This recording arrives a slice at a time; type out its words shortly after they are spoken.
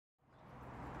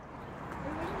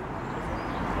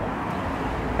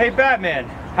Hey Batman,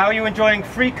 how are you enjoying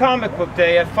Free Comic Book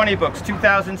Day at Funnybooks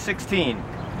 2016?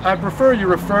 I prefer you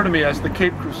refer to me as the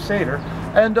Caped Crusader,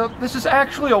 and this is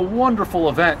actually a wonderful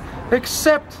event,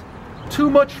 except too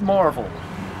much Marvel.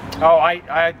 Oh,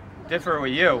 I differ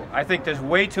with you. I think there's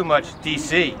way too much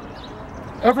DC.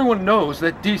 Everyone knows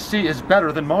that DC is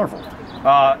better than Marvel.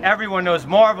 Everyone knows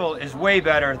Marvel is way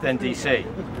better than DC.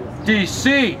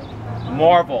 DC!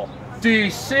 Marvel.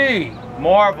 DC!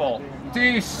 Marvel.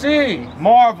 DC!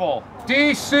 Marvel.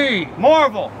 DC!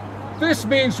 Marvel. This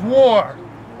means war!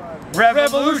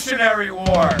 Revolutionary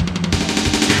War.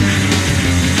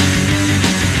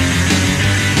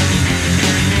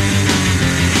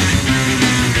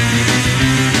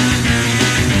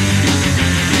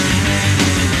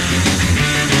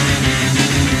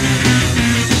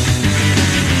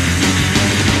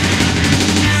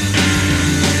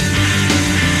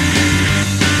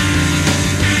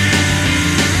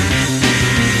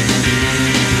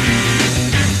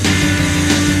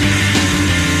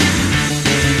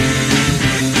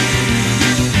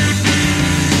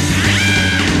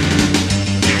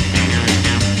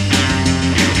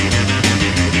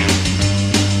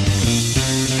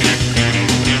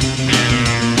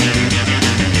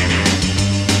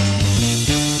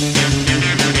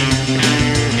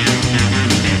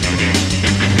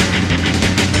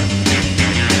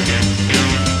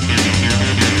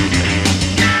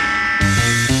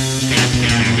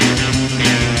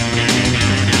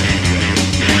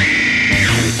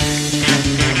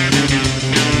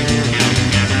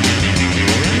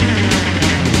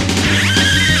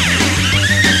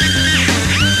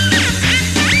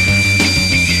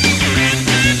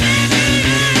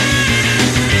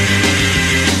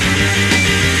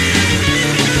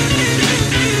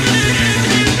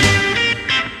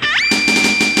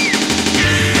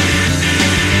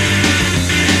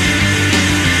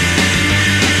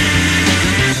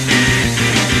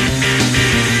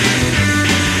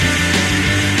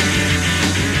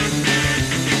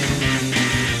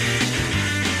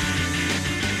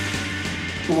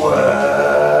 What?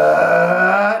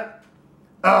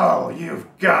 Oh, you've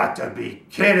got to be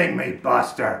kidding me,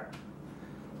 Buster.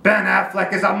 Ben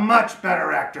Affleck is a much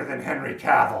better actor than Henry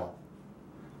Cavill.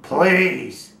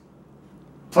 Please.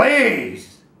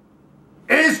 Please.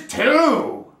 Is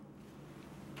too.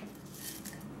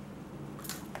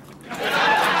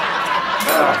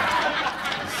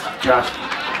 Disgusting.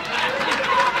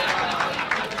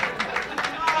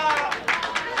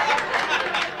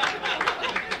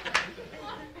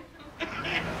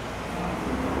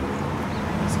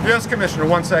 Yes, Commissioner,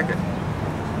 1 second.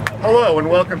 Hello and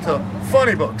welcome to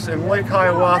Funnybooks in Lake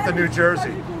Hiawatha, New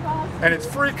Jersey. And it's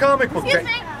Free Comic Book Day. Excuse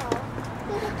me.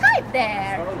 Hi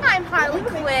there. I'm Harley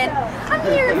Quinn. I'm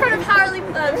here in front of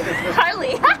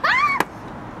Harley.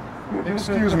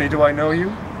 Excuse me, do I know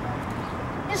you?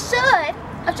 You should.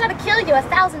 I've tried to kill you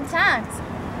 1,000 times.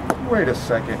 Wait a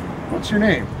second. What's your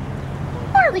name?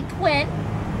 Harley Quinn.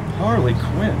 Harley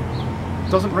Quinn.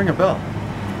 Doesn't ring a bell.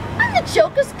 I'm the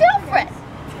Joker's girlfriend.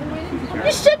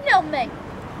 You should know me.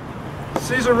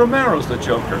 Cesar Romero's the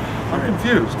Joker. I'm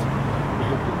confused.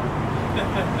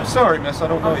 Sorry, miss, I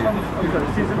don't know you.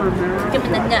 Give me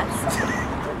the nuts.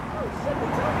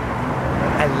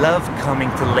 I love coming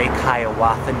to Lake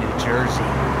Hiawatha, New Jersey.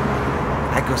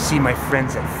 I go see my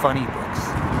friends at Funnybooks.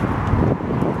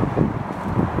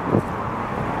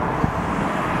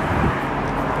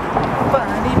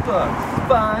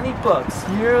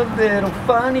 Funnybooks, your little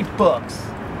Funnybooks.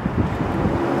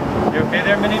 You okay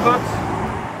there, Mini Books?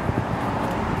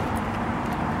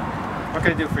 What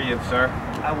can I do for you, sir?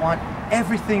 I want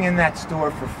everything in that store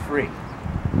for free.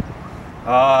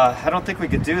 I don't think we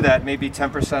could do that. Maybe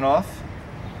 10% off?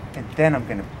 And then I'm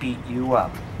gonna beat you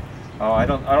up. Oh, I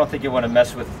don't think you want to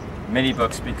mess with Mini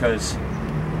Books because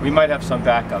we might have some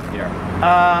backup here.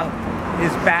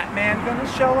 Is Batman gonna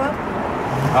show up?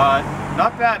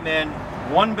 Not Batman.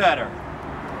 One better.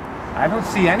 I don't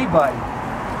see anybody.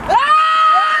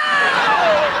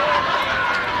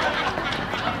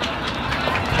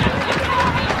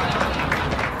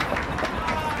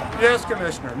 Yes,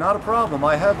 Commissioner, not a problem.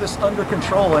 I have this under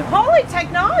control and... Holy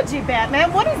technology,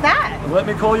 Batman, what is that? Let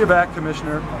me call you back,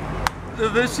 Commissioner.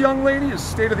 This young lady is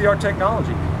state-of-the-art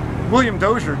technology. William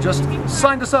Dozier just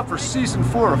signed us up for Season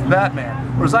 4 of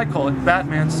Batman, or as I call it,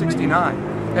 Batman 69.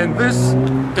 And this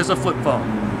is a flip phone.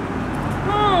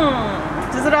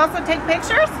 Does it also take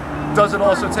pictures? Does it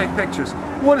also take pictures?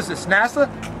 What is this, NASA?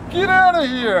 Get out of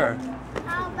here!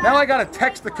 Now I gotta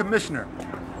text the Commissioner.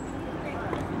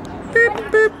 Beep,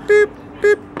 beep, beep,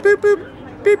 beep, beep, beep,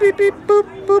 beep, beep, beep, boop,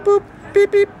 boop, boop,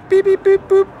 beep, beep, beep, beep, beep,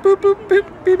 boop, boop, boop, beep,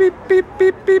 beep, beep, beep,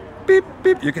 beep, beep, beep,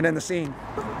 beep. You can end the scene.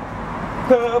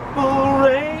 Purple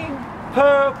rain,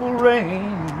 purple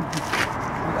rain.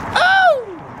 Oh!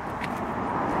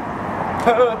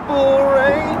 Purple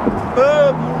rain,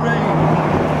 purple rain.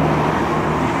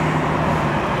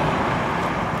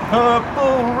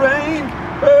 Purple rain,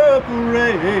 purple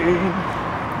rain.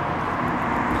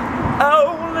 I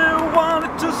only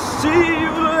wanted to see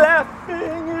you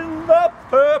laughing in the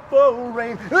purple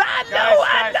rain.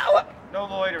 I know. No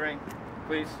loitering,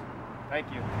 please. Thank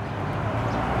you.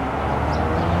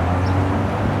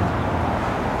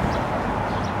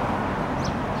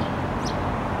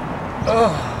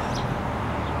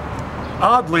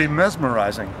 Oddly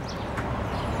mesmerizing.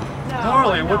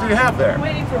 Harley, what do you have there?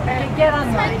 Waiting for me. Get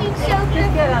on mine. Honey choker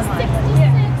Just get on mine.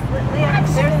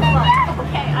 66. There's the line.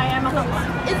 Okay, I am on the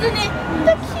line. Isn't it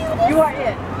the cutest? You are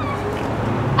it.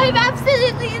 I'm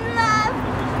absolutely in love.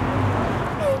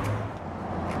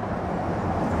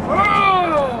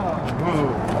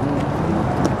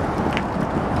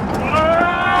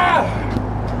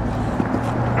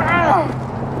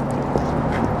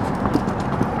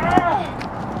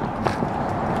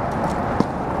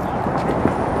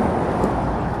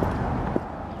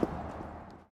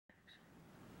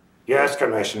 Yes,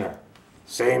 Commissioner.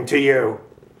 Same to you.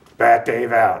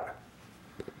 BatDave out.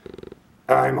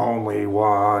 I'm only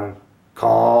one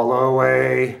call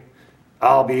away.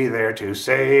 I'll be there to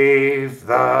save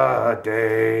the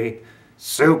day.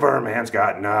 Superman's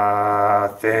got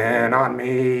nothing on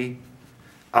me.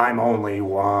 I'm only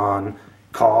one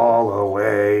call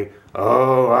away.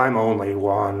 Oh, I'm only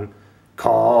one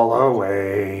call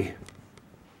away.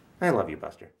 I love you,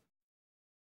 Buster.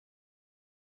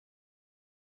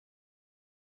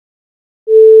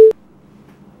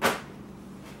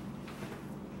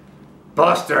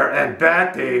 Buster and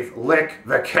BatDave lick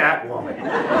the Catwoman.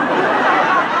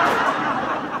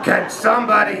 Can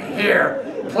somebody here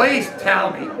please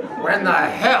tell me when the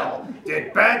hell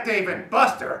did BatDave and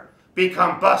Buster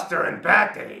become Buster and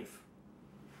BatDave?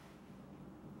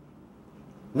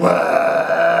 What?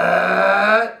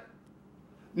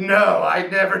 No, I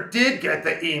never did get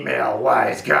the email,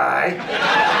 wise guy.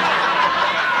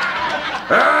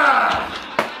 Ah!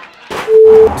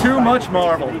 Too much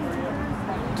Marvel.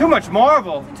 Too much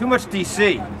Marvel, too much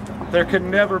DC. There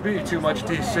can never be too much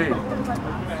DC.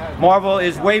 Marvel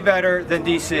is way better than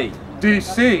DC.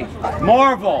 DC.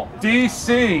 Marvel.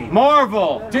 DC.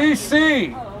 Marvel.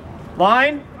 DC.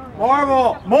 Line.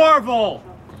 Marvel. Marvel.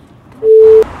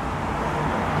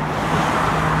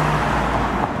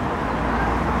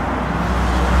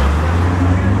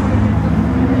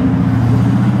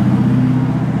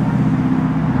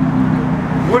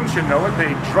 Wouldn't you know it,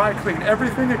 they dry clean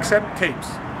everything except capes.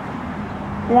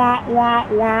 Wah,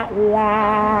 wah, wah,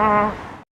 wah.